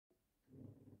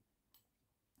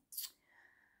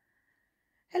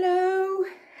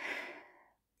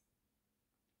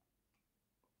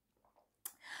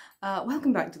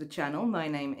Welcome back to the channel. My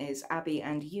name is Abby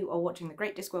and you are watching the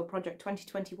Great Discworld Project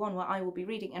 2021, where I will be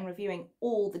reading and reviewing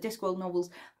all the Discworld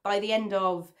novels by the end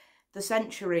of the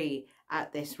century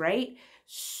at this rate.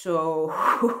 So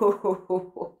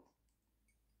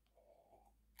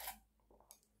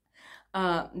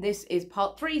this is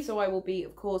part 3, so I will be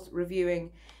of course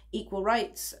reviewing Equal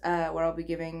Rites, where I'll be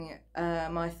giving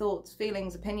my thoughts,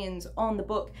 feelings, opinions on the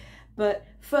book. But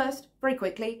first, very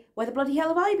quickly, where the bloody hell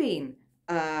have I been?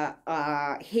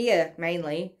 Here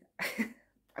mainly.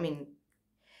 I mean,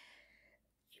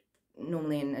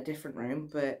 normally in a different room,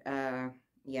 but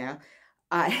yeah.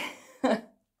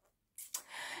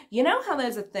 You know how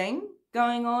there's a thing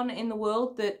going on in the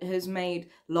world that has made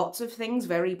lots of things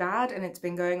very bad, and it's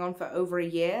been going on for over a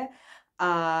year?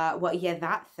 Well, yeah,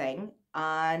 that thing.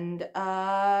 And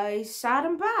it's sad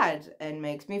and bad, and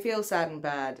makes me feel sad and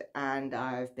bad, and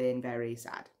I've been very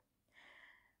sad.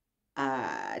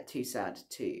 Too sad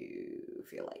to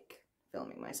feel like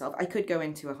filming myself. I could go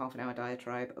into a half-an-hour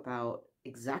diatribe about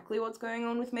exactly what's going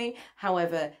on with me.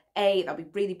 However, A, that'd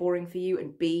be really boring for you,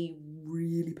 and B,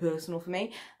 really personal for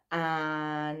me.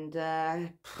 And I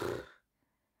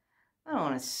don't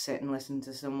want to sit and listen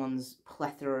to someone's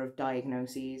plethora of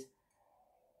diagnoses.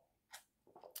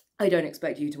 I don't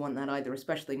expect you to want that either,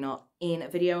 especially not in a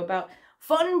video about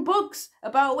fun books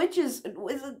about witches and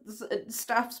wizards and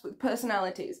staffs with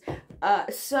personalities.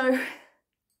 So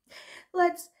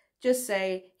let's just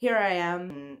say here I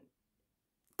am.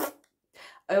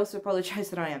 I also apologise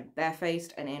that I am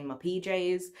barefaced and in my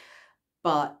PJs,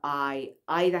 but I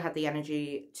either had the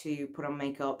energy to put on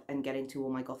makeup and get into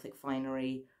all my gothic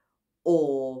finery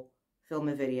or film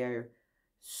a video.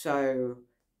 So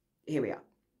here we are.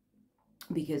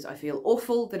 Because I feel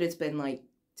awful that it's been like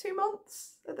 2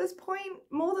 months at this point,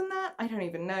 more than that, I don't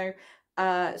even know.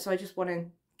 So I just want to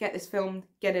get this filmed,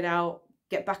 get it out,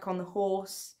 get back on the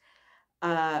horse.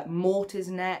 Mort is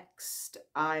next.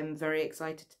 I'm very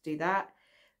excited to do that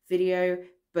video,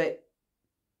 but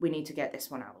we need to get this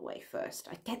one out of the way first.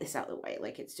 I get this out of the way,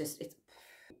 like it's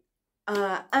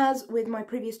as with my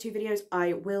previous 2 videos,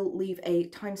 I will leave a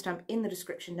timestamp in the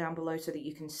description down below so that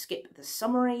you can skip the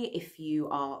summary if you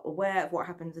are aware of what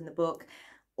happens in the book,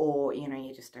 or, you know,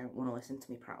 you just don't want to listen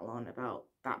to me prattle on about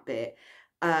that bit.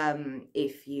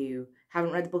 If you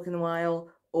haven't read the book in a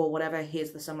while or whatever,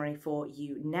 here's the summary for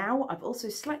you now. I've also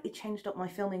slightly changed up my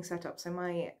filming setup, so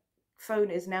my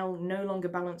phone is now no longer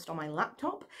balanced on my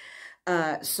laptop.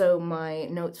 So my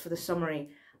notes for the summary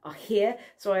are here,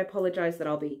 so I apologise that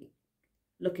I'll be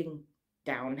looking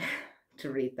down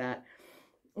to read that.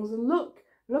 Also, look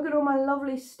at all my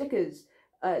lovely stickers.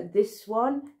 This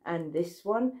one, and this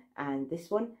one, and this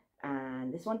one,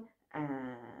 and this one,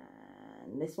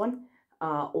 and this one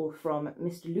are all from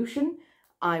Mr. Lucian.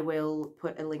 I will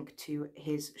put a link to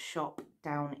his shop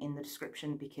down in the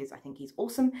description because I think he's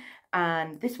awesome.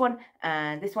 And this one,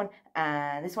 and this one,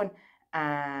 and this one,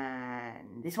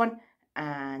 and this one,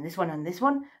 and this one, and this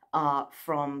one are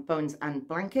from Bones and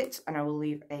Blankets, and I will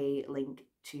leave a link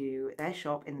to their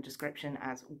shop in the description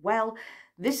as well.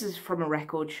 This is from a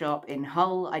record shop in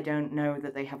Hull. I don't know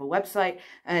that they have a website,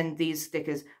 and these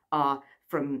stickers are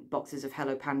from boxes of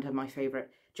Hello Panda, my favourite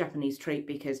Japanese treat,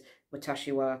 because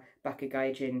watashi wa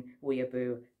bakugaijin,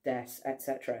 weeaboo, des,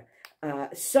 etc.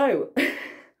 So,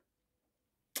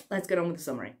 let's get on with the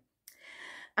summary.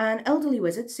 An elderly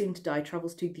wizard, soon to die,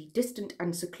 travels to the distant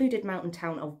and secluded mountain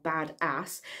town of Bad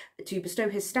Ass to bestow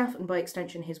his staff and by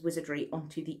extension his wizardry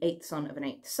onto the 8th son of an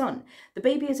 8th son. The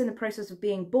baby is in the process of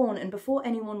being born, and before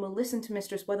anyone will listen to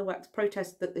Mistress Weatherwax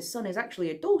protest that this son is actually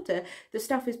a daughter, the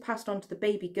staff is passed on to the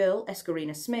baby girl,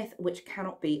 Escarina Smith, which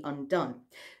cannot be undone.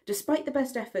 Despite the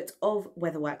best efforts of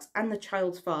Weatherwax and the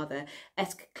child's father,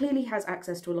 Esk clearly has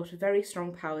access to a lot of very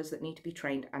strong powers that need to be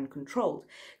trained and controlled.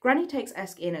 Granny takes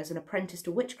Esk in as an apprentice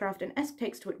to witchcraft, and Esk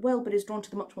takes to it well, but is drawn to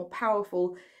the much more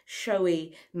powerful,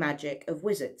 showy magic of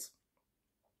wizards.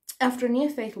 After a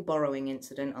near-fatal borrowing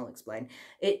incident, I'll explain,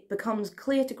 it becomes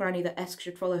clear to Granny that Esk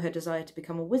should follow her desire to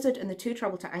become a wizard, and the two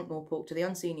travel to Ankh-Morpork to the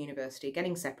Unseen University,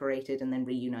 getting separated and then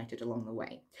reunited along the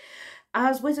way.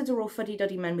 As wizards are all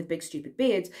fuddy-duddy men with big stupid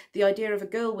beards, the idea of a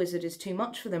girl wizard is too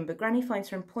much for them, but Granny finds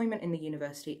her employment in the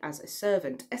university as a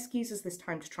servant. Esk uses this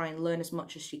time to try and learn as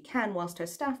much as she can, whilst her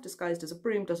staff, disguised as a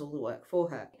broom, does all the work for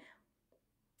her.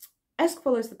 Esk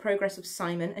follows the progress of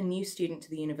Simon, a new student to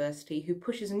the university, who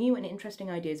pushes new and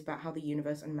interesting ideas about how the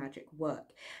universe and magic work.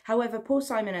 However, poor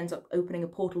Simon ends up opening a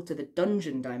portal to the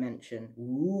dungeon dimension.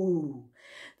 Ooh.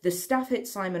 The staff hit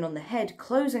Simon on the head,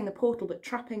 closing the portal but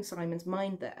trapping Simon's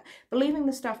mind there. Believing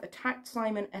the staff attacked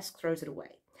Simon, Esk throws it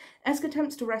away. Esk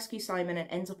attempts to rescue Simon and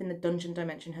ends up in the dungeon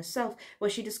dimension herself, where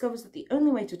she discovers that the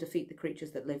only way to defeat the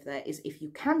creatures that live there is if you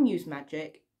can use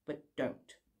magic, but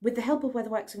don't. With the help of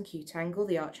Weatherwax and Q-Tangle,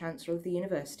 the Arch-Chancellor of the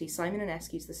university, Simon and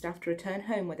Esk use the staff to return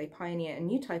home, where they pioneer a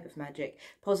new type of magic,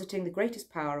 positing the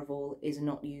greatest power of all is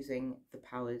not using the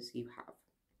powers you have.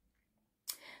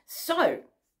 So,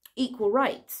 Equal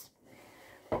Rites.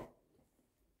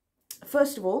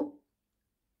 First of all,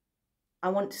 I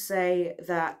want to say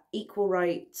that Equal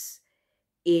Rites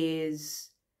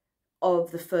is, of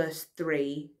the first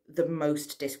three, the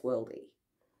most Discworldy.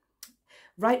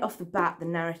 Right off the bat, the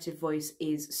narrative voice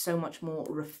is so much more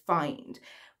refined.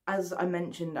 As I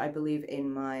mentioned, I believe,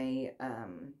 in my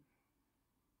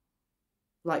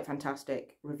Light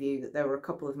Fantastic review, that there were a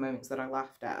couple of moments that I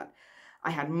laughed at. I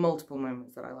had multiple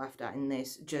moments that I laughed at in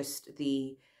this, just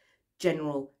the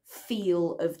general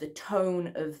feel of the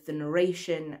tone of the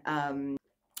narration.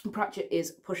 Pratchett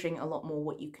is pushing a lot more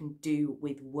what you can do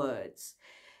with words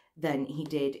than he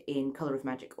did in Colour of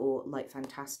Magic or Light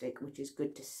Fantastic, which is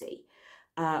good to see.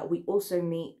 We also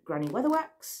meet Granny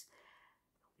Weatherwax,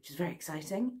 which is very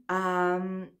exciting.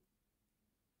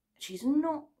 She's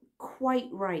not quite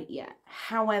right yet.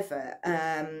 However,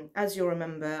 as you'll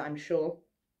remember, I'm sure,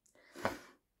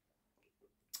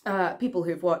 people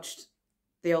who've watched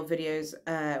the old videos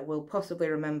will possibly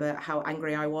remember how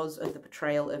angry I was at the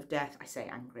portrayal of Death. I say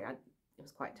angry, it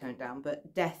was quite toned down,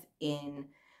 but Death in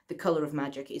The Colour of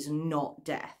Magic is not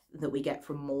Death that we get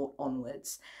from Mort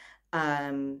onwards.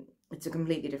 It's a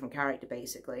completely different character,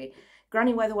 basically.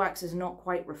 Granny Weatherwax is not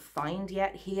quite refined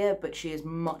yet here, but she is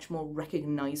much more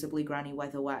recognisably Granny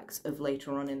Weatherwax of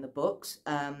later on in the books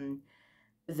than,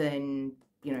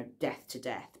 you know, Death to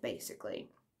Death, basically.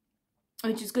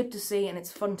 Which is good to see, and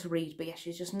it's fun to read, but yeah,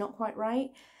 she's just not quite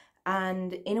right.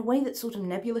 And in a way that's sort of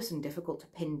nebulous and difficult to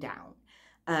pin down.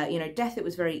 You know, Death, it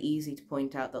was very easy to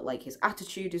point out that, like, his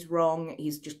attitude is wrong,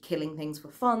 he's just killing things for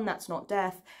fun, that's not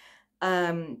Death.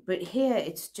 But here,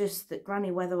 it's just that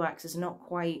Granny Weatherwax is not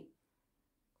quite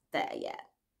there yet.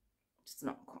 Just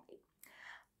not quite.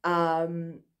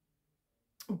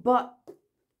 But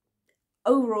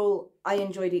overall, I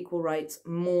enjoyed Equal Rites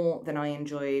more than I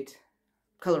enjoyed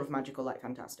Colour of Magic or Light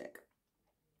Fantastic.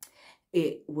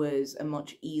 It was a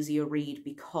much easier read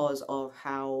because of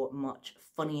how much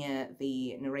funnier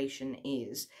the narration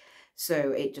is.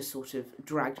 So it just sort of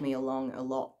dragged me along a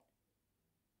lot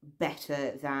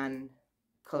better than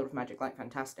Colour of Magic, Light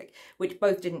Fantastic, which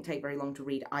both didn't take very long to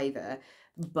read either,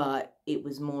 but it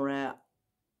was more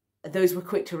those were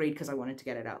quick to read because I wanted to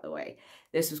get it out of the way.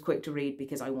 This was quick to read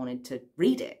because I wanted to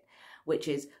read it, which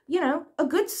is, you know, a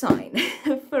good sign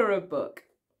for a book.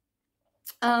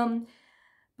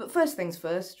 But first things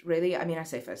first, really. I mean, I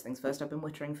say first things first. I've been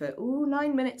wittering for,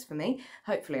 9 minutes for me.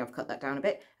 Hopefully I've cut that down a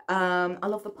bit. I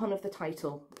love the pun of the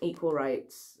title, Equal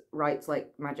Rites. Rights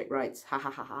like magic rights. Ha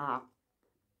ha ha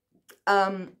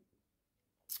ha.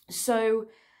 So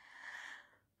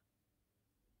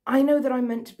I know that I'm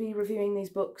meant to be reviewing these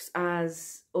books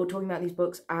or talking about these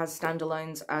books as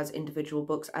standalones, as individual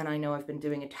books, and I know I've been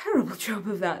doing a terrible job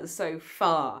of that so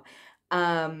far.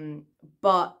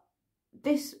 But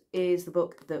this is the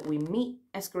book that we meet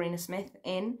Escarina Smith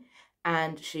in,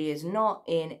 and she is not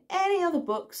in any other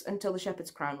books until The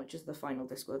Shepherd's Crown, which is the final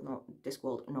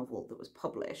Discworld novel that was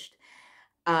published.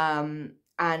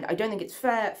 And I don't think it's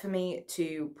fair for me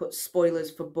to put spoilers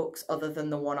for books other than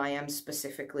the one I am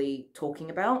specifically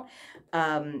talking about,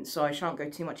 so I shan't go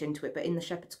too much into it. But in The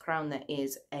Shepherd's Crown, there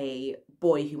is a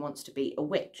boy who wants to be a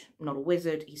witch, not a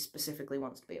wizard. He specifically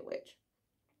wants to be a witch.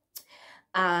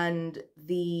 And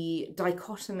the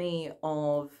dichotomy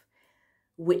of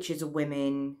witches are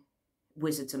women,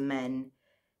 wizards are men,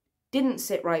 didn't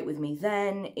sit right with me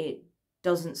then. It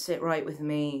doesn't sit right with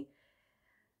me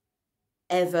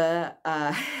ever,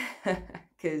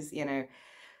 because, you know,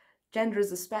 gender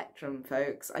is a spectrum,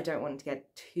 folks. I don't want to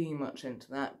get too much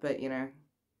into that, but, you know,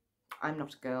 I'm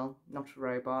not a girl, not a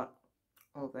robot,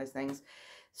 all of those things.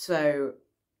 So,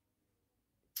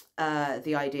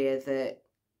 the idea that,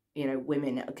 you know,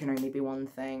 women can only be one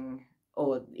thing,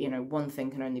 or, you know, one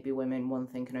thing can only be women, one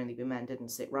thing can only be men, didn't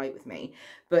sit right with me.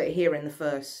 But here in the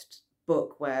first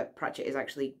book, where Pratchett is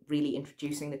actually really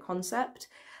introducing the concept,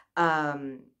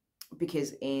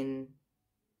 because in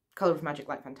Colour of Magic,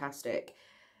 Light Fantastic,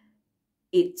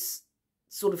 it's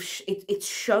sort of, it's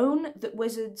shown that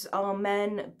wizards are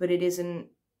men, but it isn't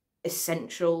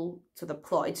essential to the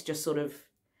plot. It's just sort of,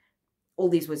 all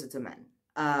these wizards are men.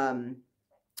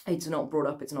 It's not brought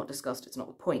up, it's not discussed, it's not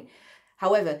the point.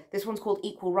 However, this one's called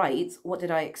Equal Rites. What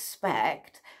did I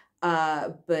expect?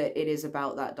 But it is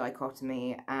about that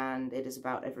dichotomy, and it is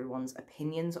about everyone's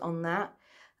opinions on that.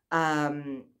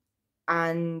 And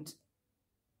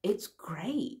it's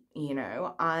great, you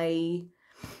know. I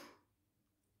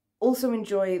also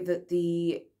enjoy that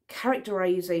the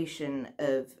characterization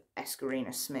of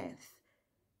Escarina Smith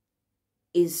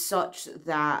is such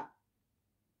that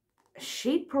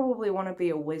she'd probably want to be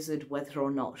a wizard whether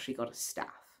or not she got a staff.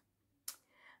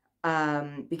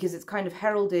 Because it's kind of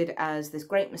heralded as this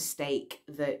great mistake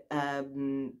that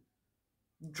Drumbillet,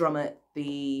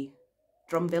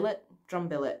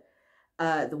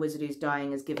 the wizard who's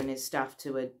dying, has given his staff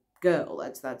to a girl.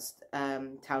 That's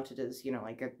touted as, you know,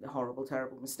 like a horrible,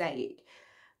 terrible mistake.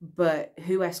 But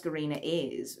who Escarina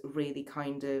is really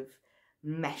kind of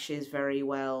meshes very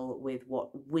well with what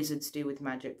wizards do with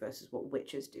magic versus what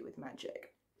witches do with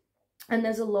magic. And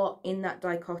there's a lot in that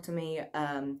dichotomy.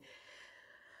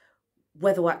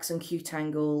 Weatherwax and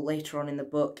Q-Tangle later on in the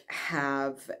book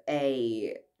have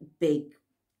a big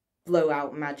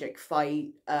blowout magic fight,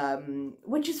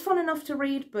 which is fun enough to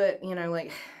read, but, you know,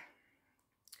 like,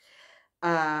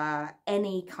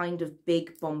 any kind of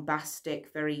big,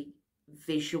 bombastic, very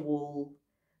visual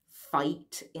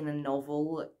fight in a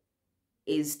novel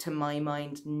is, to my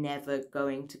mind, never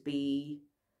going to be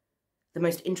the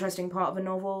most interesting part of a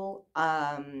novel.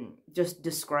 Just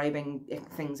describing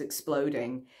things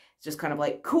exploding, it's just kind of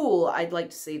like, cool, I'd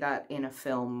like to see that in a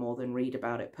film more than read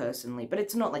about it personally, but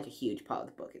it's not like a huge part of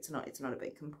the book. It's not a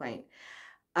big complaint.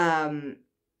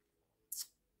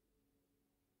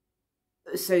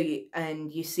 So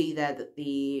you see there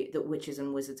that witches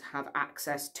and wizards have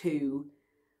access to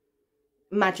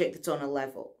magic that's on a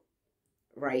level,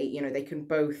 right? You know, they can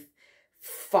both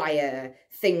fire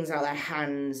things out of their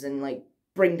hands and, like,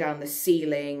 bring down the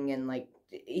ceiling and, like,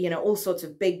 you know, all sorts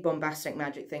of big bombastic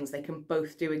magic things. They can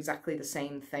both do exactly the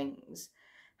same things.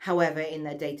 However, in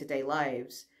their day-to-day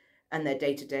lives and their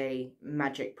day-to-day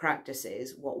magic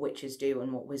practices, what witches do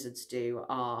and what wizards do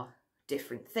are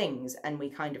different things. And we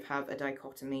kind of have a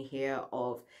dichotomy here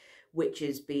of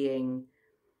witches being,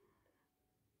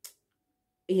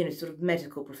 you know, sort of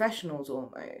medical professionals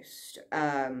almost.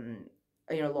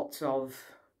 You know, lots of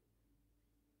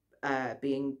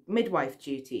being midwife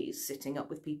duties, sitting up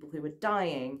with people who are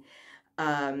dying,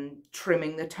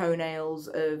 trimming the toenails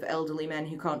of elderly men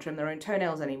who can't trim their own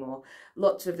toenails anymore.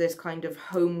 Lots of this kind of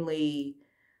homely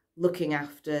looking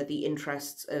after the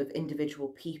interests of individual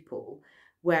people,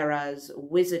 whereas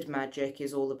wizard magic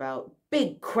is all about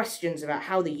big questions about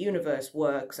how the universe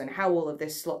works and how all of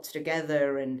this slots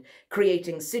together and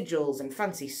creating sigils and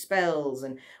fancy spells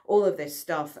and all of this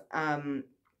stuff,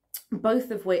 both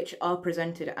of which are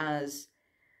presented as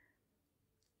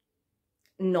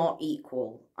not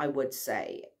equal, I would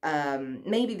say.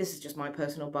 Maybe this is just my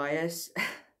personal bias.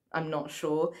 I'm not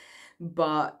sure,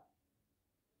 but,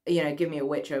 you know, give me a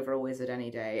witch over a wizard any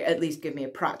day. At least give me a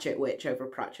Pratchett witch over a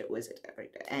Pratchett wizard every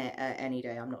day, any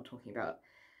day. I'm not talking about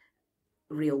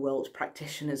real world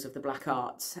practitioners of the black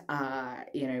arts.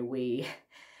 You know, we're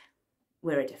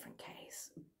a different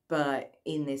case. But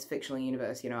in this fictional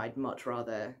universe, you know, I'd much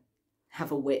rather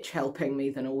have a witch helping me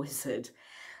than a wizard.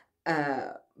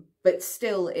 But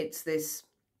still, it's this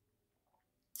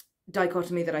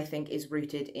dichotomy that I think is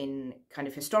rooted in kind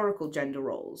of historical gender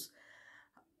roles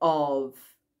of,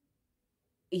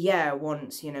 yeah,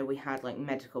 once, you know, we had like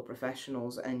medical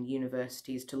professionals and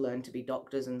universities to learn to be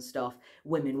doctors and stuff,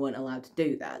 women weren't allowed to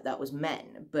do that. That was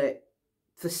men. But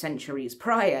for centuries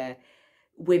prior,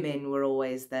 women were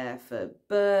always there for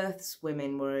births.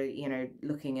 Women were, you know,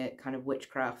 looking at kind of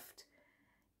witchcraft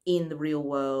in the real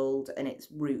world and its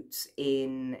roots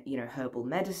in, you know, herbal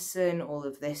medicine, all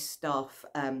of this stuff.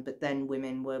 But then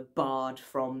women were barred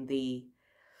from the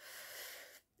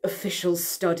official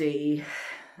study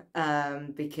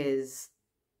because,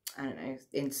 I don't know,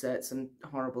 insert some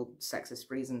horrible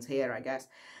sexist reasons here, I guess.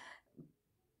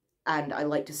 And I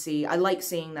like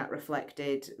seeing that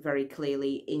reflected very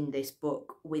clearly in this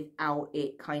book without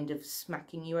it kind of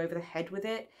smacking you over the head with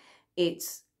it.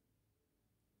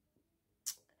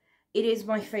 It is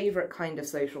my favourite kind of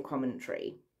social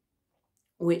commentary,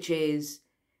 which is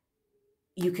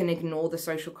you can ignore the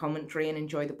social commentary and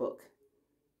enjoy the book.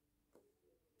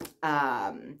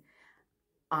 I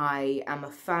am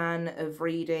a fan of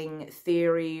reading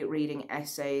theory, reading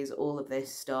essays, all of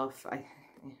this stuff.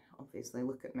 Obviously,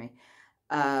 look at me.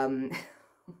 I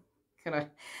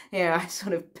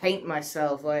sort of paint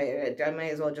myself, like, I may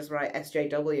as well just write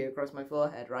SJW across my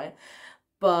forehead, right?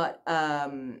 But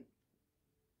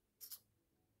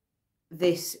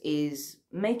this is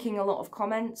making a lot of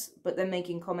comments, but they're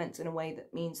making comments in a way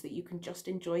that means that you can just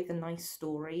enjoy the nice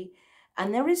story,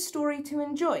 and there is story to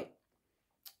enjoy.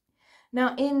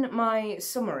 Now, in my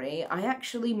summary, I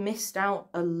actually missed out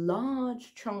a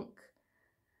large chunk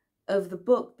of the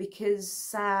book,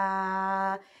 because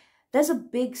there's a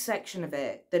big section of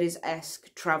it that is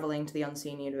Esk travelling to the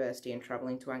Unseen University and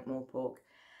travelling to Ankh-Morpork.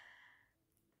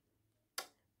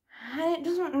 And it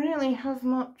doesn't really have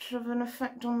much of an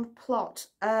effect on the plot.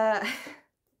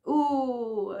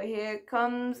 Ooh, here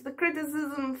comes the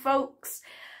criticism, folks.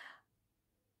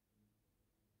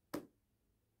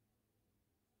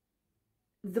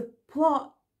 The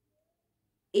plot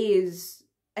is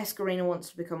Escarina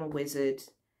wants to become a wizard.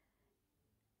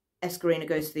 Escarina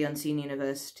goes to the Unseen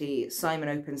University. Simon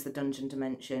opens the dungeon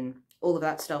dimension. All of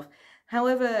that stuff.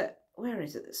 However, where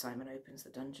is it that Simon opens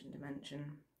the dungeon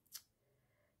dimension?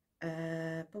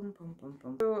 So,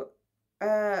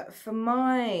 for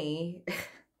my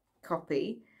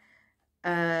copy,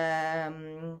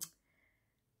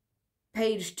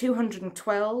 page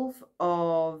 212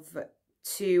 of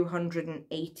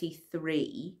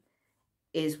 283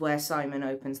 is where Simon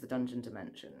opens the dungeon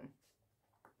dimension.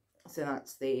 So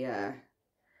that's the,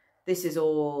 this is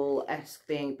all Esk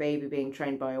being baby being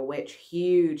trained by a witch.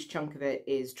 Huge chunk of it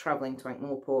is travelling to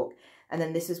Ankh-Morpork. And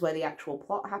then this is where the actual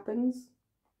plot happens.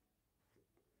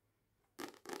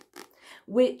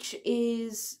 Which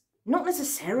is not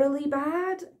necessarily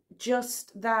bad,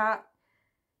 just that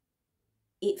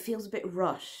it feels a bit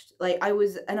rushed. Like I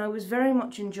was very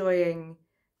much enjoying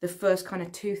the first kind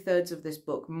of 2/3 of this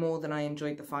book more than I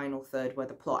enjoyed the final third where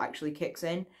the plot actually kicks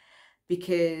in,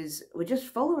 because we're just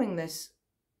following this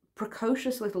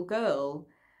precocious little girl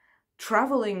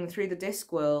traveling through the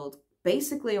Discworld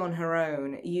basically on her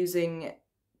own, using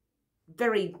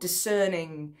very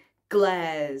discerning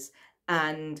glares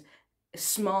and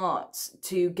smarts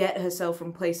to get herself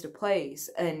from place to place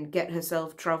and get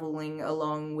herself traveling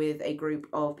along with a group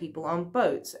of people on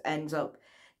boats. Ends up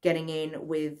getting in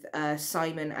with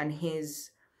Simon and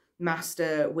his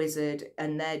master wizard,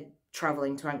 and they're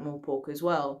traveling to Ankh-Morpork as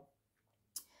well.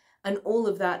 And all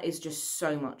of that is just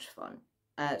so much fun.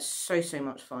 So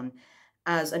much fun.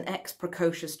 As an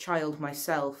ex-precocious child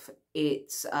myself,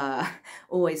 it's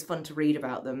always fun to read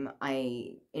about them,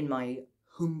 in my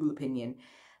humble opinion.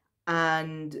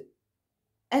 And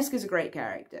Esk is a great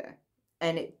character,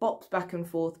 and it bops back and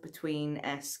forth between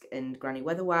Esk and Granny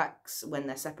Weatherwax when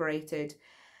they're separated,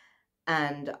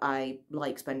 and I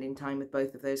like spending time with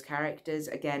both of those characters.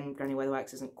 Again, Granny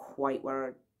Weatherwax isn't quite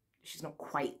she's not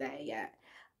quite there yet,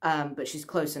 but she's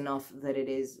close enough that it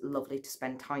is lovely to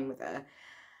spend time with her.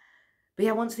 But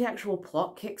yeah, once the actual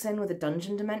plot kicks in with the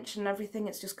dungeon dimension and everything,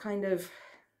 it's just kind of,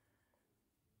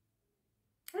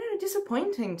 I don't know,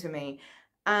 disappointing to me.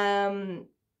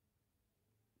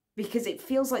 Because it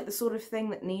feels like the sort of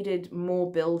thing that needed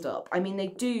more build-up. I mean, they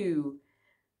do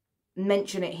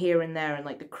mention it here and there, and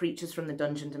like the creatures from the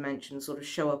dungeon dimension sort of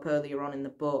show up earlier on in the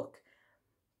book,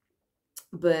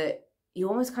 but you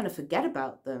almost kind of forget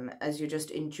about them as you're just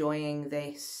enjoying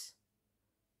this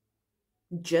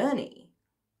journey.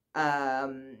 You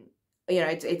know,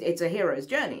 it's a hero's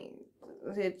journey.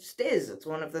 It just is. It's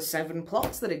one of the 7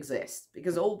 plots that exist,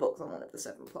 because all books are one of the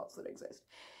 7 plots that exist.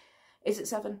 Is it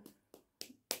 7?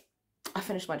 I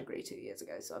finished my degree 2 years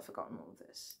ago, so I've forgotten all of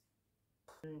this.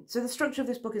 So the structure of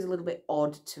this book is a little bit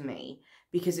odd to me,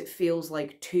 because it feels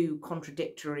like 2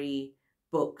 contradictory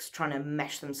books trying to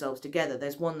mesh themselves together.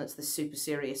 There's one that's the super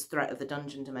serious threat of the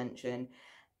dungeon dimension,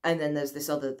 and then there's this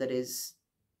other that is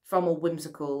far more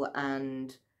whimsical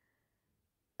and,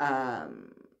 I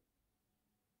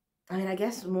mean, I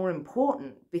guess more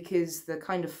important, because the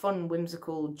kind of fun,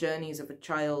 whimsical journeys of a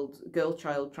girl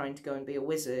child trying to go and be a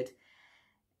wizard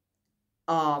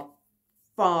are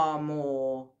far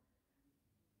more,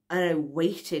 I don't know,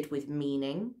 weighted with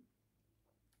meaning.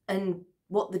 And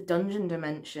what the dungeon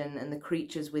dimension and the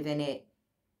creatures within it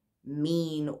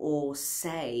mean or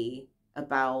say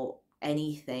about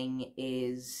anything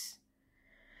is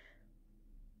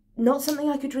not something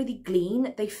I could really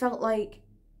glean. They felt like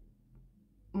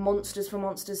monsters for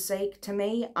monsters' sake to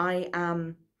me.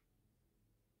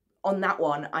 On that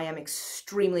one, I am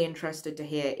extremely interested to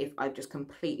hear if I've just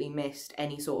completely missed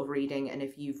any sort of reading, and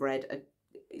if you've read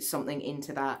something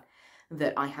into that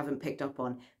I haven't picked up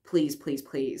on. Please, please,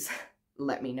 please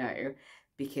let me know,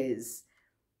 because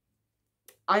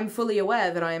I'm fully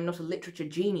aware that I am not a literature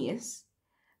genius,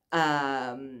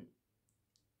 so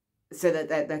that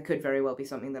there could very well be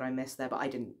something that I missed there, but I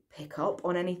didn't pick up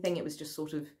on anything. It was just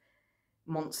sort of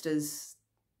monsters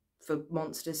for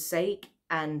monsters' sake,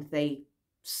 and they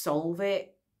solve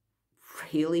it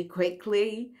really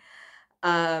quickly.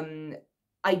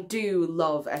 I do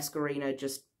love Escarina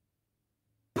just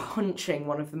punching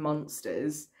one of the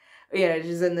monsters. You know,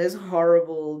 she's in this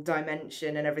horrible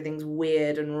dimension and everything's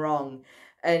weird and wrong,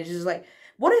 and she's just like,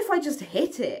 what if I just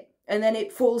hit it and then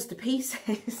it falls to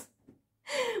pieces?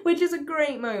 which is a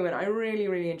great moment. I really,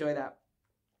 really enjoy that.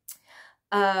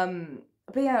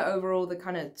 But yeah, overall, the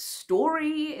kind of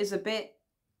story is a bit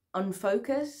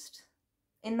unfocused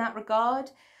in that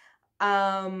regard.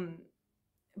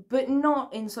 But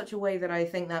not in such a way that I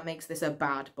think that makes this a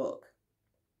bad book.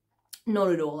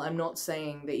 Not at all. I'm not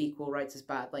saying that Equal Rites is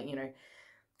bad. Like, you know,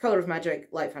 Colour of Magic,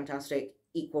 Light Fantastic,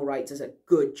 Equal Rites is a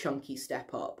good chunky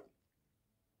step up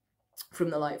from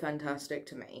the Light Fantastic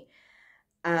to me.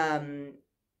 Yeah,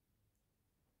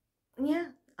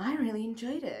 I really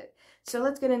enjoyed it. So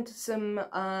let's get into some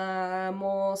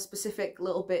more specific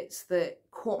little bits that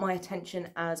caught my attention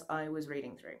as I was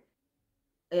reading through.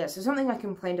 Yeah, so something I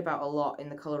complained about a lot in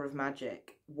The Colour of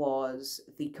Magic was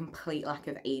the complete lack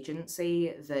of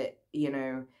agency that, you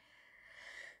know,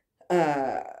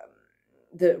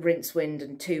 that Rincewind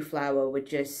and Two Flower were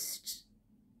just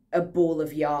a ball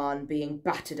of yarn being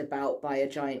battered about by a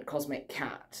giant cosmic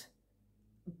cat.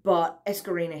 But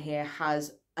Escarina here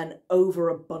has an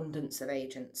overabundance of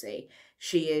agency.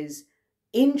 She is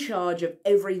in charge of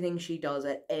everything she does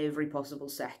at every possible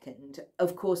second.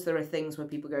 Of course, there are things where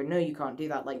people go, no, you can't do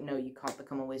that. Like, no, you can't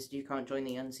become a wizard. You can't join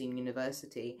the Unseen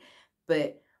University.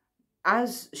 But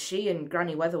as she and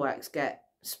Granny Weatherwax get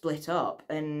split up,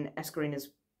 and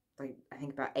Escarina's, like, I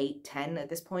think about 8, 10 at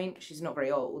this point. She's not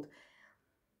very old.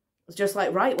 It's just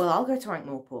like, right, well, I'll go to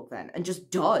Ankh-Morpork then. And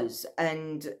just does.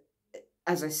 And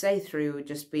as I say, through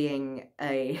just being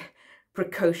a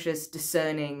precocious,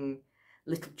 discerning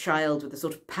little child with a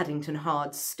sort of Paddington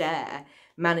Hard stare,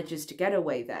 manages to get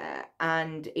away there.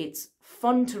 And it's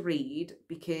fun to read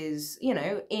because, you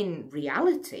know, in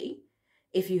reality,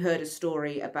 if you heard a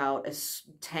story about a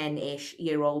 10-ish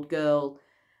year old girl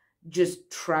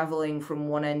just traveling from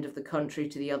one end of the country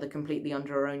to the other completely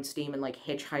under her own steam and like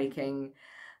hitchhiking,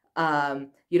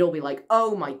 you'd all be like,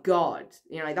 oh my god,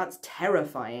 you know, like, that's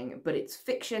terrifying. But it's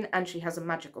fiction, and she has a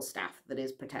magical staff that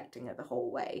is protecting her the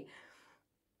whole way.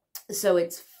 So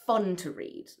it's fun to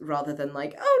read, rather than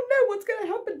like, oh no, what's going to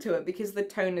happen to her? Because the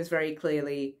tone is very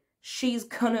clearly, she's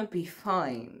gonna be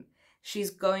fine. She's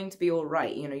going to be all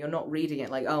right. You know, you're not reading it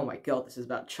like, oh my god, this is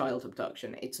about child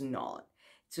abduction. It's not.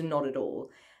 It's not at all.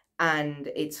 And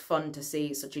it's fun to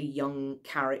see such a young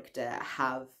character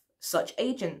have such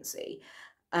agency.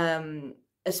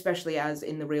 Especially as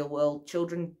in the real world,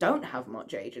 children don't have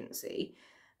much agency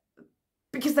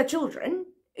because they're children.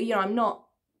 You know, I'm not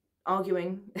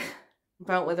arguing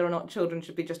about whether or not children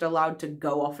should be just allowed to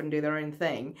go off and do their own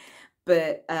thing,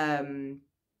 but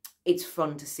it's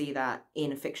fun to see that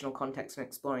in a fictional context and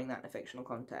exploring that in a fictional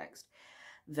context,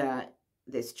 that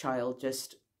this child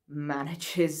just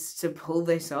manages to pull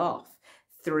this off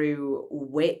through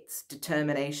wit,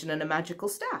 determination, and a magical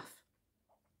staff,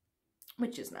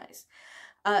 which is nice.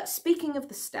 Speaking of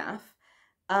the staff,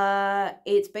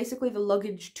 it's basically the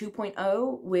luggage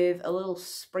 2.0 with a little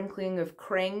sprinkling of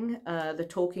Kring, the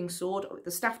talking sword. The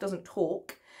staff doesn't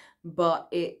talk, but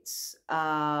its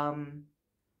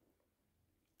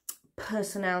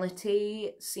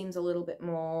personality seems a little bit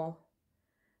more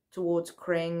towards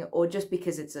Kring, or just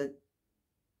because it's a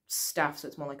staff, so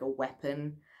it's more like a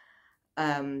weapon,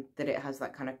 that it has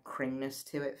that kind of Kringness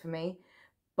to it for me.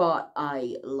 But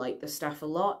I like the staff a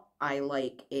lot. I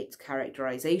like its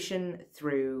characterization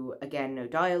through, again, no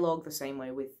dialogue, the same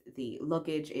way with the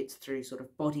luggage. It's through sort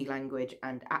of body language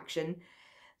and action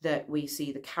that we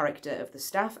see the character of the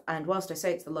staff. And whilst I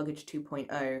say it's the luggage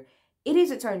 2.0, it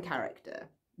is its own character.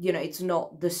 You know, it's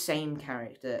not the same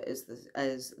character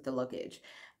as the luggage.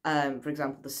 For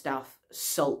example, the staff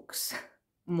sulks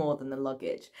more than the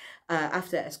luggage.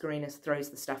 After Escarina throws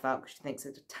the staff out because she thinks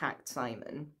it attacked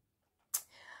Simon,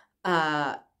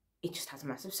 it just has a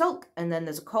massive sulk, and then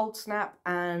there's a cold snap,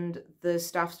 and the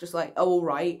staff's just like, oh, all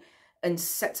right, and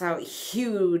sets out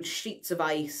huge sheets of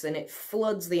ice, and it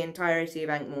floods the entirety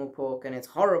of Ankh-Morpork, and it's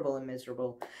horrible and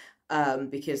miserable,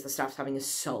 because the staff's having a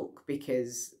sulk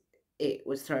because it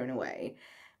was thrown away,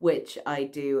 which I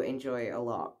do enjoy a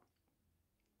lot.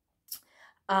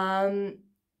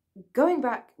 Going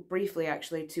back briefly,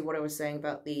 actually, to what I was saying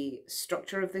about the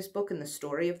structure of this book and the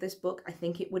story of this book, I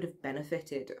think it would have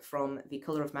benefited from the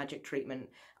Colour of Magic treatment,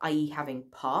 i.e. having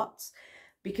parts,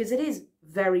 because it is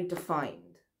very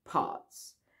defined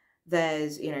parts.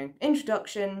 There's, you know,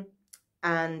 introduction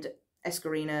and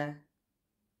Escarina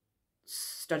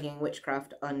studying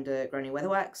witchcraft under Granny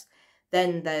Weatherwax.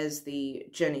 Then there's the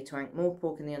journey to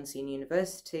Ankh-Morpork and the Unseen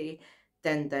University.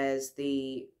 Then there's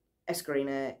the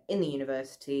Escarina in the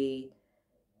university,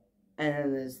 and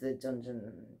then there's the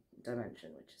dungeon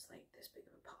dimension, which is like this big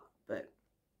of a part.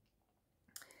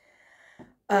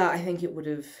 But I think it would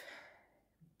have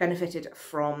benefited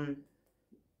from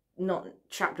not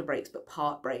chapter breaks, but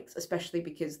part breaks, especially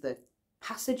because the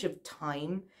passage of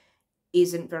time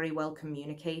isn't very well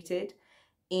communicated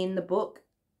in the book.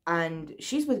 And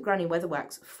she's with Granny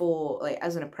Weatherwax for, like,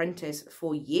 as an apprentice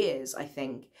for years, I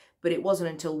think, but it wasn't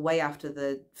until way after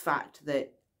the fact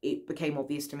that it became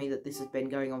obvious to me that this has been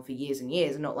going on for years and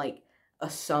years, and not like a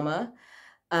summer,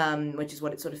 which is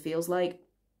what it sort of feels like.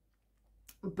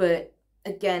 But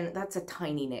again, that's a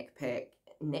tiny nitpick.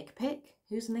 Nitpick?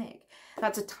 Who's Nick?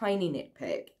 That's a tiny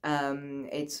nitpick.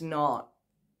 It's not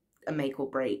a make or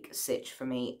break sitch for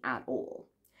me at all.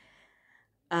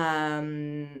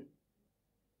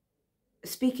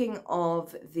 Speaking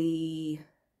of the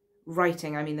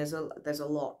writing, I mean, there's a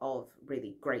lot of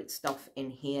really great stuff in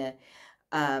here.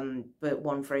 But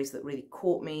one phrase that really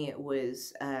caught me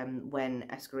was when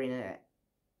Escarina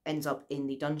ends up in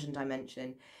the dungeon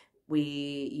dimension, we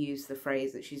use the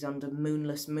phrase that she's under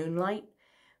moonless moonlight,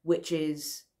 which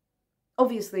is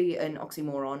obviously an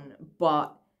oxymoron,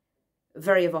 but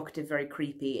very evocative, very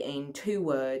creepy. In 2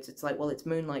 words, it's like, well, it's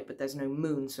moonlight, but there's no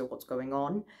moon, so what's going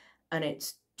on? And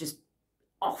it's just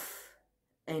off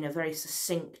in a very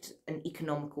succinct and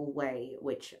economical way,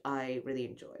 which I really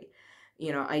enjoy.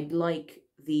 You know, I like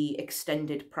the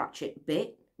extended Pratchett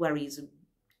bit where he's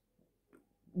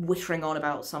whittering on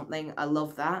about something. I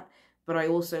love that. But I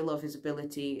also love his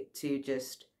ability to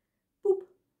just boop.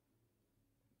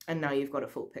 And now you've got a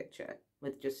full picture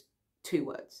with just 2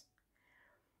 words.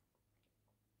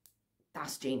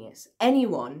 That's genius.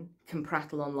 Anyone can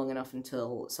prattle on long enough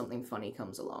until something funny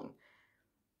comes along.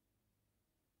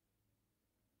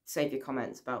 Save your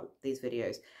comments about these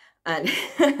videos. And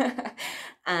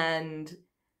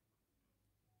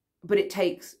but it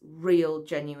takes real,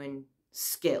 genuine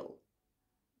skill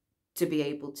to be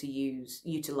able to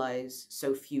utilize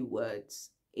so few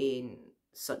words in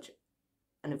such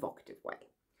an evocative way.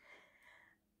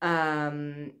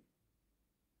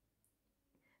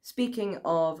 Speaking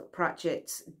of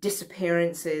Pratchett's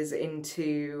disappearances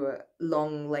into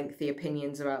long, lengthy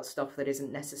opinions about stuff that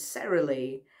isn't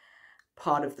necessarily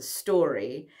part of the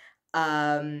story,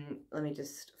 let me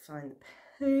just find the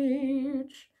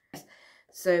page.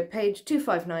 So page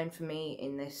 259 for me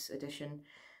in this edition.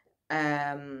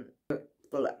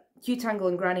 Q-Tangle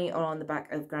and Granny are on the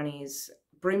back of Granny's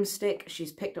broomstick.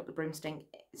 She's picked up the broomstick.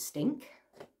 She's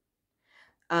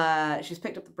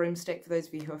picked up the broomstick. For those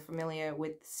of you who are familiar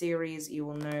with the series, you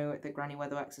will know that Granny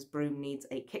Weatherwax's broom needs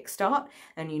a kickstart,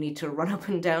 and you need to run up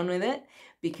and down with it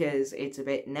because it's a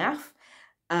bit naff.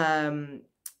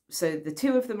 So the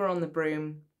 2 of them are on the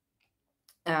broom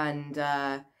and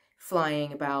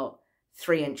flying about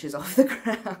 3 inches off the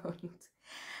ground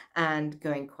and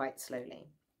going quite slowly.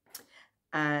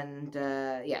 And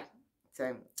yeah,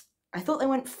 so I thought they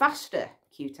went faster,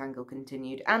 Q-Tangle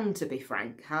continued, and to be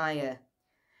frank, higher.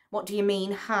 What do you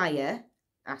mean, higher?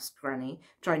 Asked Granny,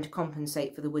 trying to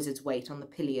compensate for the wizard's weight on the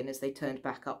pillion as they turned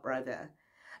back upriver.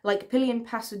 Like pillion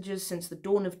passengers since the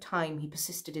dawn of time, he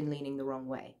persisted in leaning the wrong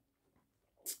way.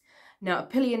 Now, a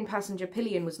pillion passenger,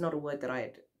 pillion was not a word that I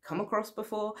had come across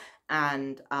before,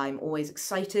 and I'm always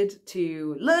excited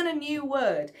to learn a new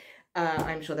word.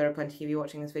 I'm sure there are plenty of you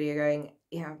watching this video going,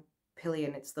 yeah,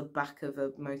 pillion, it's the back of a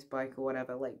motorbike or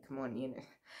whatever, like, come on, you know.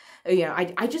 You know,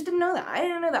 I just didn't know that. I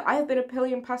didn't know that. I have been a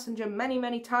pillion passenger many,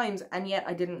 many times, and yet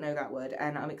I didn't know that word,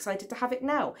 and I'm excited to have it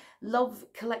now. Love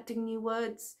collecting new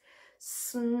words,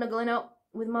 snuggling up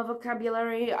with my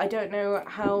vocabulary. I don't know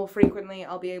how frequently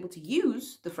I'll be able to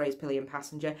use the phrase pillion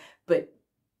passenger, but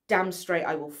damn straight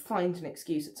I will find an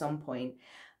excuse at some point.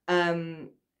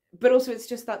 But also it's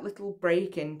just that little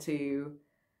break into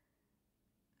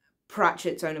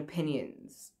Pratchett's own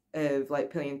opinions of,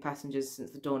 like, pillion passengers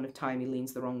since the dawn of time, he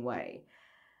leans the wrong way.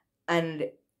 And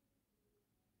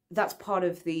that's part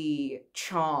of the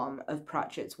charm of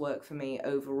Pratchett's work for me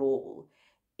overall,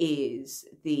 is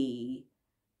the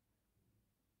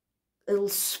little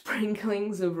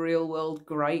sprinklings of real world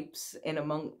gripes in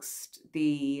amongst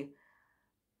the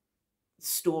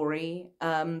story,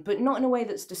 but not in a way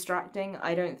that's distracting,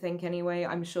 I don't think, anyway.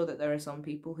 I'm sure that there are some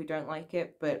people who don't like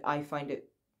it, but I find it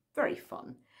very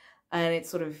fun. And it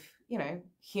sort of, you know,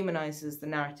 humanizes the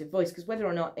narrative voice, because whether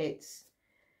or not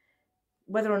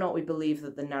we believe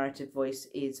that the narrative voice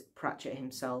is Pratchett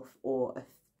himself or an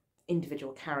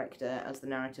individual character as the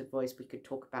narrative voice, we could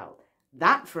talk about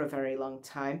that for a very long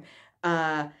time.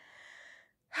 Death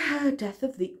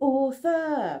of the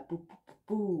author. Boo, boo,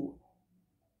 boo.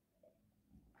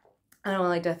 I don't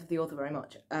like Death of the Author very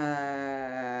much.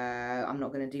 I'm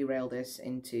not going to derail this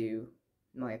into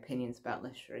my opinions about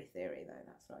literary theory, though.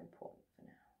 That's not important for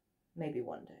now. Maybe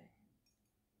one day.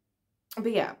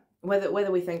 But yeah,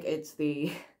 whether we think it's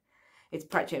the it's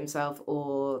Pratchett himself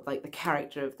or like the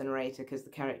character of the narrator, because the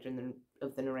character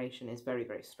of the narration is very,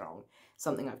 very strong.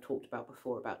 Something I've talked about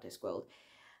before about Discworld.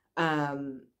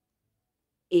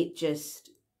 It just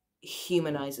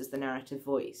humanizes the narrative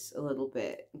voice a little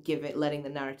bit. Letting the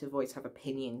narrative voice have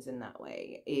opinions in that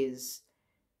way is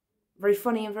very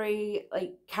funny and very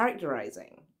like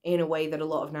characterizing in a way that a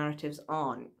lot of narratives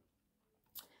aren't.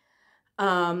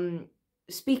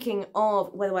 Speaking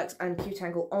of Weatherwax and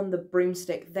Qtangle on the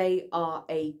broomstick, they are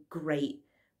a great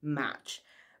match.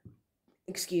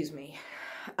 Excuse me.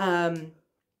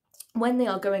 When they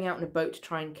are going out in a boat to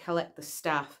try and collect the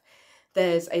staff,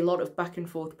 there's a lot of back and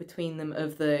forth between them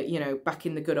of the, you know, back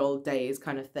in the good old days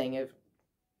kind of thing of,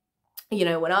 you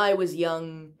know, when I was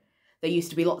young, there used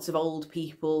to be lots of old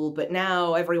people, but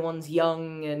now everyone's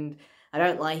young and I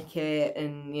don't like it.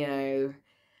 And, you know,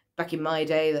 back in my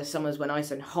day, the summers were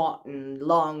nice and hot and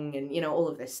long and, you know, all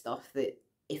of this stuff that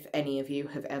if any of you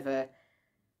have ever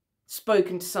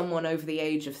spoken to someone over the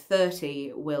age of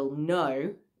 30 will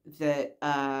know that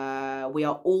we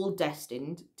are all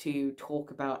destined to talk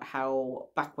about how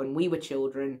back when we were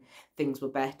children, things were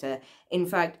better. In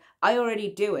fact, I already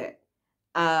do it.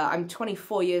 I'm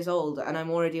 24 years old and I'm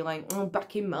already like, oh,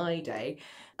 back in my day.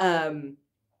 But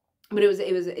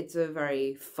it's a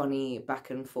very funny back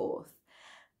and forth.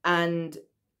 And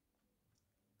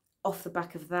off the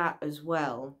back of that as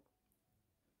well,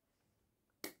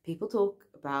 people talk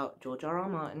about George R.R.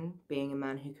 Martin being a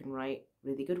man who can write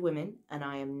really good women, and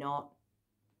I am not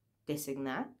dissing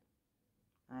that.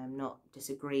 I am not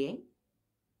disagreeing.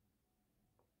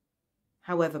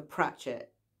 However,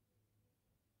 Pratchett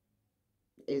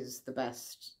is the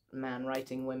best man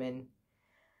writing women,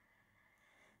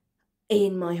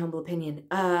 in my humble opinion.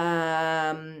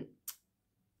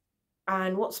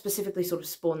 And what specifically sort of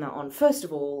spawned that on? First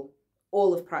of all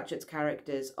of Pratchett's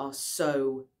characters are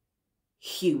so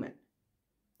human.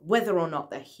 Whether or not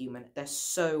they're human, they're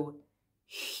so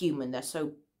human, they're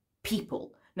so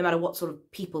people. No matter what sort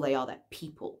of people they are, they're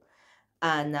people.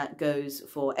 And that goes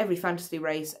for every fantasy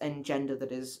race and gender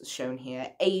that is shown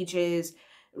here. Ages,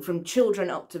 from children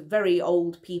up to very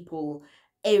old people,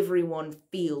 everyone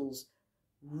feels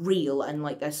real and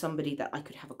like there's somebody that I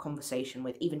could have a conversation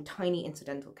with, even tiny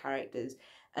incidental characters.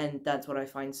 And that's what I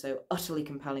find so utterly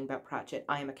compelling about Pratchett.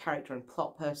 I am a character and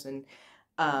plot person.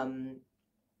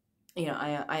 You know,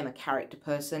 I am a character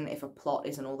person if a plot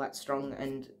isn't all that strong,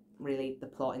 and really the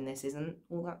plot in this isn't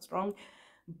all that strong,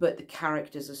 but the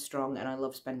characters are strong and I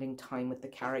love spending time with the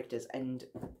characters. And,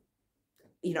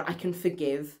 you know, I can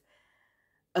forgive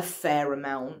a fair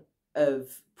amount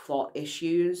of plot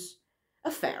issues. A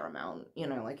fair amount, you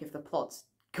know, like if the plot's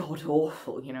god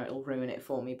awful, you know, it'll ruin it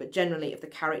for me. But generally, if the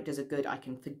characters are good, I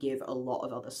can forgive a lot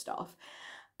of other stuff.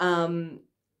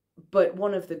 But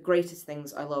one of the greatest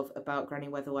things I love about Granny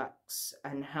Weatherwax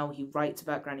and how he writes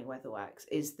about Granny Weatherwax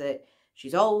is that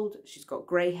she's old, she's got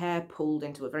grey hair pulled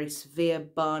into a very severe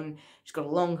bun, she's got a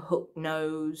long hook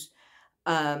nose,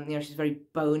 you know, she's very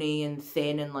bony and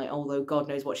thin, and like, although God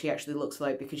knows what she actually looks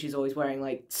like because she's always wearing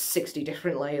like 60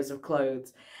 different layers of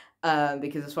clothes.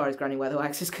 Because as far as Granny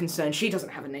Weatherwax is concerned, she doesn't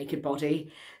have a naked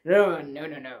body. No.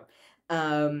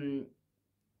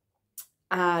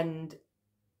 And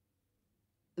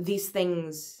these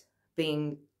things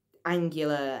being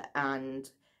angular and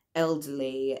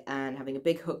elderly and having a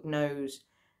big hook nose,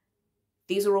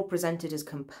 these are all presented as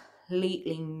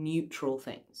completely neutral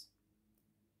things.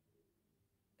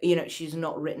 You know, she's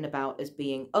not written about as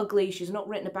being ugly, she's not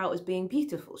written about as being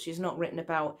beautiful, she's not written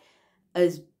about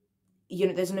as, you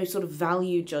know, there's no sort of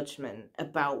value judgment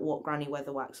about what Granny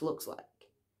Weatherwax looks like.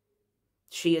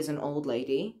 She is an old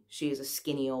lady, she is a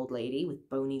skinny old lady with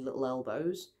bony little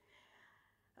elbows.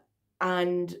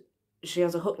 And she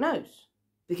has a hook nose,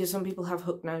 because some people have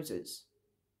hook noses.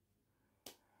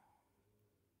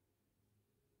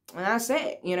 And that's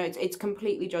it, you know, it's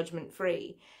completely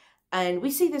judgment-free. And we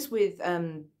see this with,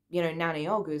 you know, Nana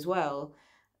Ogg as well,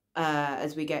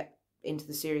 as we get into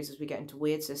the series, as we get into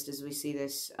Weird Sisters, we see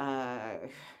this, as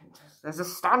a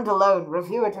standalone,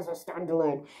 review it as a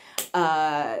standalone.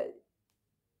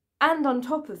 And on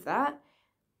top of that,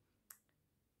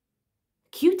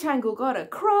 Qtangle got a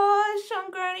crush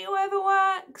on Granny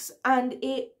Weatherwax, and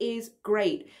it is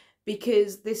great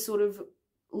because this sort of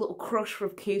little crush from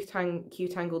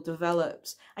Qtangle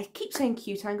develops. I keep saying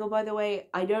Qtangle, by the way.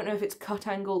 I don't know if it's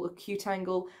Cutangle or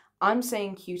Qtangle. I'm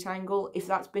saying Qtangle. If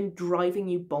that's been driving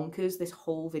you bonkers this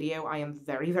whole video, I am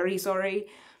very, very sorry.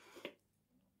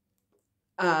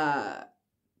 But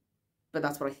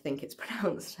that's what I think it's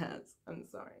pronounced as. I'm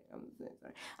sorry. I'm so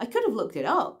sorry. I could have looked it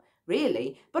up.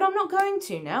 really, but I'm not going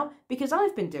to now because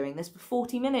I've been doing this for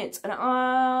 40 minutes and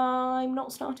I'm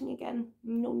not starting again.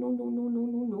 No, no, no, no, no,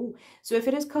 no, no. So if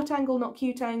it is cut angle, not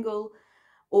cute angle,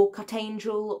 or cut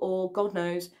angel, or God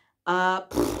knows,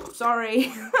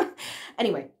 sorry.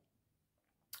 Anyway,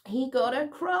 he got a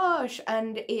crush,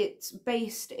 and it's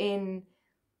based in,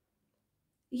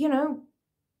 you know,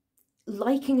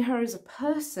 liking her as a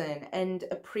person and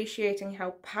appreciating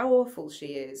how powerful she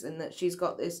is, and that she's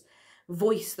got this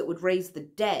voice that would raise the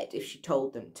dead if she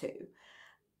told them to.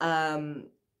 And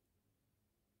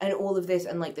all of this,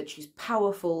 and like that she's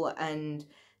powerful and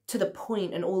to the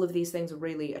point, and all of these things are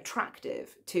really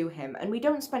attractive to him. And we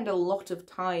don't spend a lot of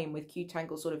time with Q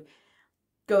Tangle sort of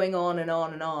going on and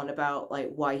on and on about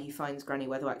like why he finds Granny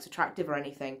Weatherwax attractive or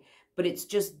anything, but it's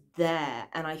just there.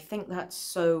 And I think that's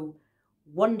so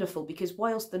wonderful, because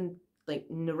whilst the like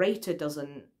narrator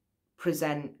doesn't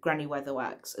present Granny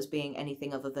Weatherwax as being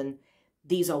anything other than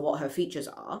these are what her features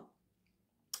are,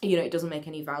 you know, it doesn't make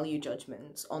any value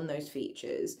judgments on those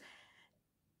features.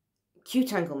 Q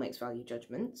Tangle makes value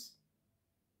judgments,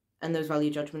 and those value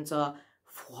judgments are,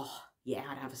 yeah,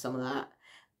 I'd have some of that,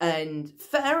 and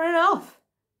fair enough,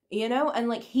 you know. And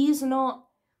like, he's not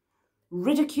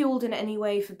ridiculed in any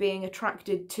way for being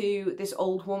attracted to this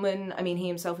old woman. I mean, he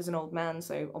himself is an old man,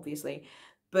 so obviously,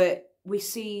 but we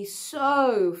see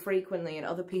so frequently in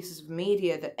other pieces of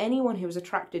media that anyone who is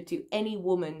attracted to any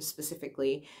woman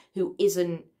specifically who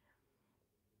isn't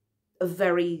a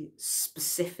very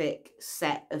specific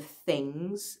set of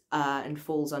things and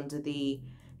falls under the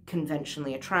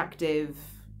conventionally attractive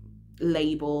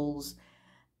labels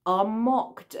are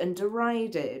mocked and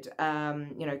derided.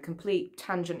 You know, complete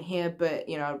tangent here, but,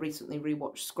 you know, I recently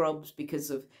rewatched Scrubs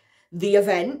because of the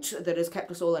event that has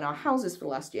kept us all in our houses for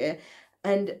last year.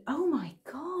 And oh my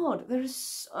God, there are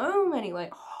so many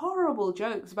like horrible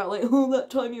jokes about like, oh, that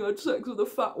time you had sex with a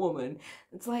fat woman.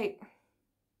 It's like,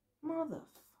 motherfucker.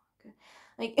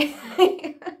 Like,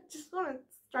 I just want to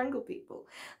strangle people.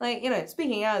 Like, you know,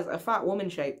 speaking as a fat woman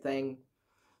shaped thing,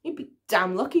 you'd be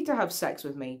damn lucky to have sex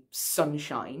with me,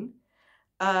 sunshine.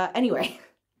 Anyway.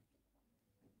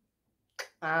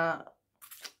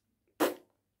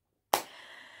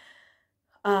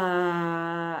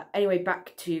 Anyway,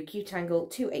 back to Q Tangle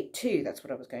 282, that's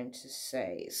what I was going to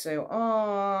say. So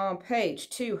on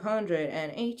page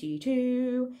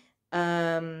 282,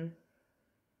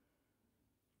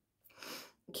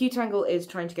 Q Tangle is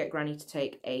trying to get Granny to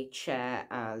take a chair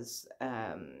as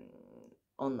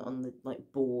on the like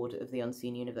board of the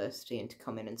Unseen University, and to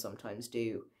come in and sometimes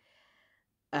do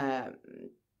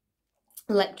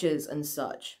lectures and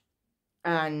such.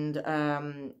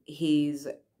 And he's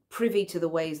privy to the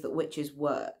ways that witches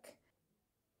work,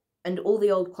 and all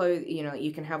the old clothes, you know,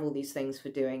 you can have all these things for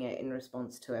doing it in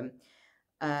response to him,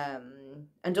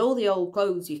 and all the old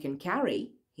clothes you can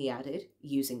carry, he added,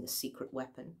 using the secret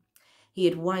weapon. He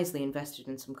had wisely invested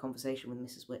in some conversation with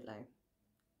Mrs. Whitlow.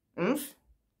 "Umph,"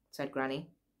 said Granny.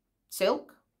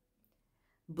 "Silk?"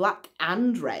 "Black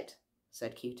and red,"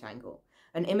 said Q Tangle.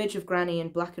 An image of Granny in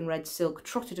black and red silk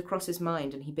trotted across his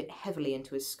mind, and he bit heavily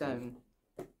into his scone.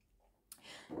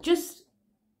 Just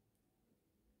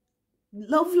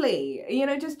lovely, you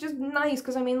know, just nice,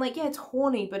 because I mean, like, yeah, it's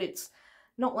horny, but it's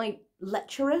not like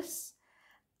lecherous,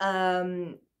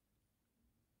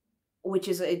 which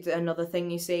is another thing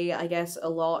you see, I guess, a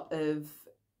lot of,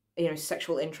 you know,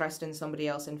 sexual interest in somebody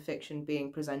else in fiction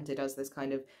being presented as this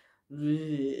kind of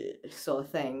sort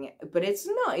of thing, but it's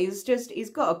not. He's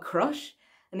got a crush,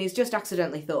 and he's just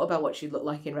accidentally thought about what she'd look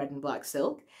like in red and black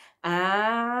silk,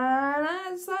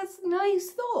 and that's a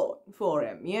nice thought for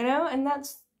him, you know, and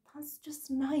that's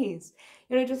just nice,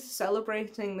 you know, just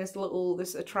celebrating this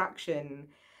attraction.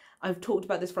 I've talked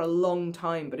about this for a long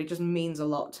time, but it just means a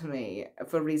lot to me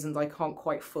for reasons I can't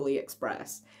quite fully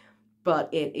express, but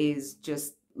it is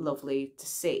just lovely to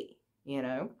see, you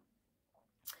know.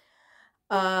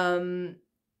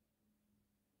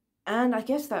 And I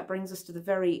guess that brings us to the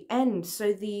very end.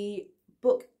 So the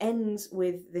book ends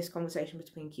with this conversation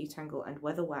between Q Tangle and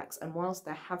Weatherwax, and whilst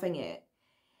they're having it,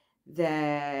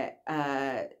 their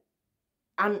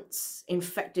ants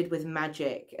infected with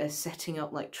magic are setting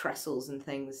up like trestles and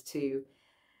things to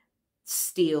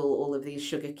steal all of these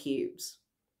sugar cubes.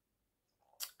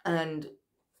 And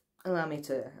allow me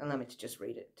to just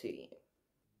read it to you.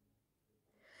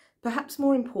 Perhaps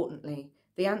more importantly,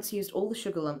 the ants used all the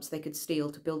sugar lumps they could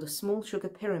steal to build a small sugar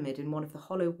pyramid in one of the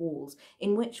hollow walls,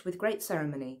 in which, with great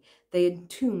ceremony, they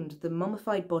entombed the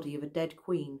mummified body of a dead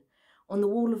queen. On the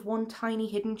wall of one tiny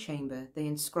hidden chamber, they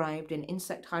inscribed in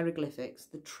insect hieroglyphics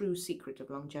the true secret of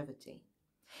longevity.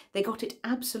 They got it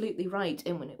absolutely right,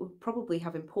 and it would probably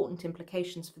have important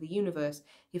implications for the universe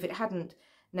if it hadn't,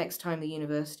 next time the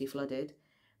university flooded,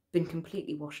 been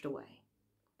completely washed away.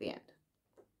 The end.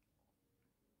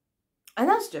 And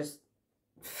that's just,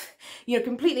 you know,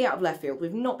 completely out of left field.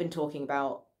 We've not been talking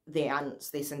about the ants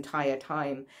this entire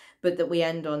time, but that we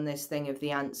end on this thing of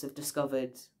the ants have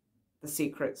discovered the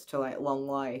secrets to like long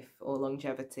life or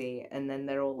longevity, and then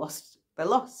they're all lost. They're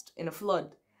lost in a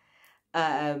flood,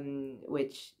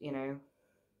 which, you know,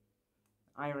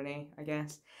 irony, I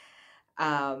guess.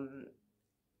 And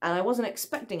I wasn't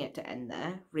expecting it to end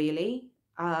there, really,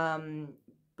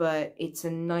 but it's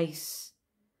a nice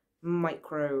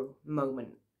micro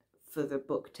moment for the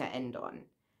book to end on,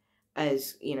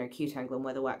 as, you know, Q-Tangle and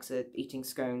Weatherwax are eating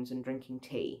scones and drinking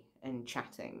tea and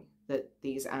chatting, that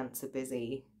these ants are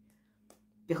busy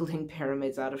building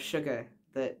pyramids out of sugar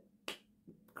that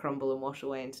crumble and wash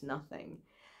away into nothing.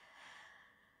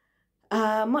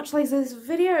 Much like this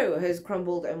video has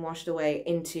crumbled and washed away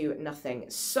into nothing.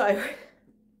 So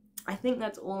I think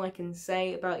that's all I can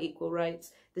say about Equal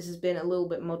Rites. This has been a little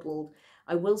bit muddled.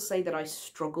 I will say that I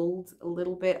struggled a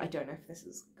little bit. I don't know if this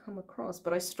has come across,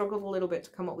 but I struggled a little bit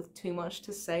to come up with too much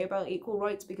to say about Equal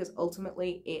Rites, because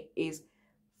ultimately it is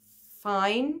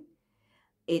fine.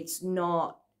 It's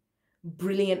not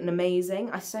brilliant and amazing.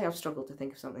 I say I've struggled to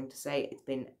think of something to say. It's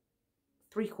been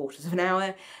 3/4 of an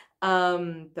hour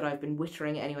that I've been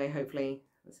wittering anyway. Hopefully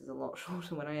this is a lot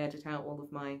shorter when I edit out all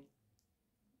of my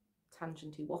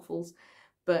tangenty waffles,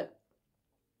 but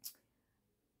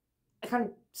I kind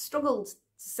of struggled to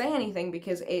say anything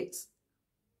because it's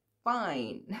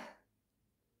fine.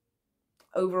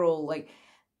 Overall, like,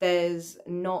 there's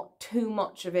not too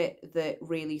much of it that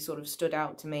really sort of stood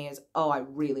out to me as, oh, I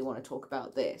really want to talk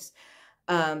about this.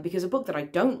 Because a book that I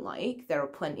don't like, there are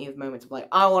plenty of moments of like,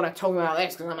 I want to talk about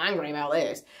this because I'm angry about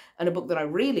this. And a book that I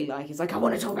really like is like, I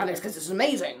want to talk about this because it's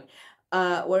amazing.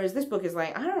 Whereas this book is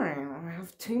like, I don't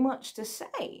have too much to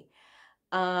say.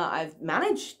 I've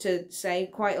managed to say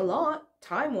quite a lot,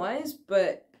 time-wise,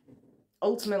 but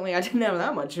ultimately I didn't have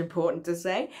that much important to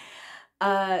say.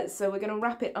 So we're going to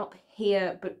wrap it up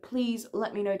here, but please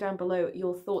let me know down below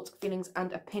your thoughts, feelings,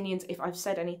 and opinions. If I've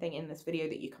said anything in this video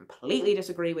that you completely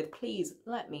disagree with, please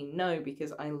let me know,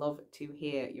 because I love to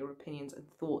hear your opinions and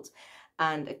thoughts.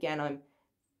 And again, I'm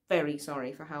very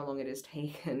sorry for how long it has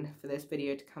taken for this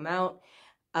video to come out.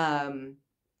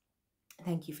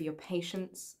 Thank you for your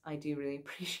patience. I do really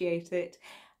appreciate it.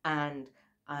 And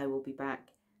I will be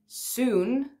back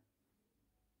soon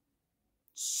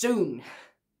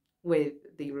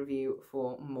with the review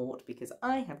for Mort, because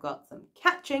I have got some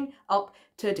catching up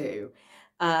to do.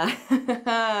 Right,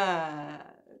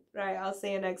 I'll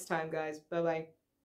see you next time, guys. Bye-bye.